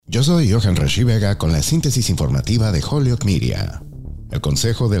Yo soy Johan Rashi Vega con la síntesis informativa de Holyoke Media. El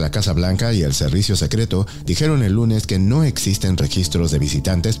Consejo de la Casa Blanca y el Servicio Secreto dijeron el lunes que no existen registros de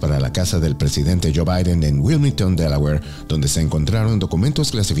visitantes para la casa del presidente Joe Biden en Wilmington, Delaware, donde se encontraron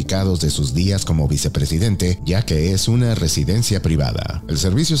documentos clasificados de sus días como vicepresidente, ya que es una residencia privada. El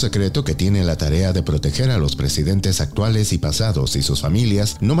Servicio Secreto, que tiene la tarea de proteger a los presidentes actuales y pasados y sus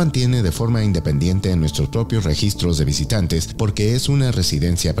familias, no mantiene de forma independiente nuestros propios registros de visitantes porque es una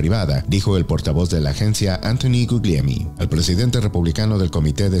residencia privada, dijo el portavoz de la agencia Anthony Guglielmi. El presidente republicano del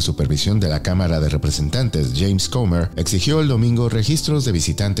Comité de Supervisión de la Cámara de Representantes, James Comer, exigió el domingo registros de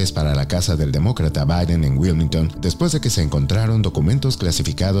visitantes para la casa del demócrata Biden en Wilmington después de que se encontraron documentos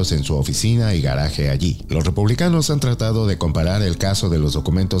clasificados en su oficina y garaje allí. Los republicanos han tratado de comparar el caso de los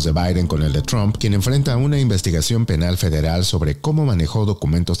documentos de Biden con el de Trump, quien enfrenta una investigación penal federal sobre cómo manejó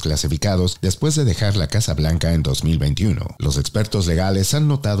documentos clasificados después de dejar la Casa Blanca en 2021. Los expertos legales han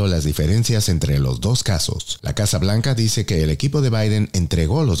notado las diferencias entre los dos casos. La Casa Blanca dice que el equipo de Biden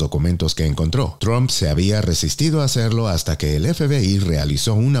entregó los documentos que encontró. Trump se había resistido a hacerlo hasta que el FBI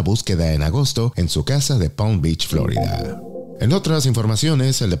realizó una búsqueda en agosto en su casa de Palm Beach, Florida. En otras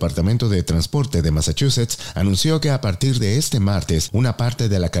informaciones, el Departamento de Transporte de Massachusetts anunció que a partir de este martes, una parte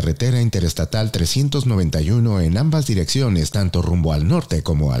de la carretera interestatal 391 en ambas direcciones, tanto rumbo al norte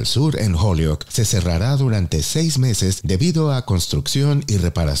como al sur en Holyoke, se cerrará durante 6 meses debido a construcción y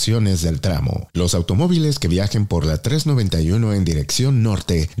reparaciones del tramo. Los automóviles que viajen por la 391 en dirección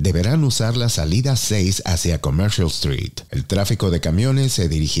norte deberán usar la salida 6 hacia Commercial Street. El tráfico de camiones se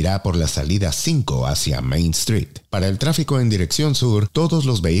dirigirá por la salida 5 hacia Main Street. Para el tráfico en dirección sur, todos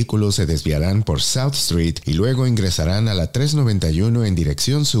los vehículos se desviarán por South Street y luego ingresarán a la 391 en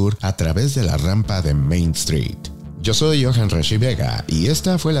dirección sur a través de la rampa de Main Street. Yo soy Johan Rashi Vega y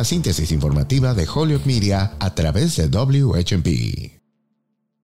esta fue la síntesis informativa de Holyoke Media a través de WHMP.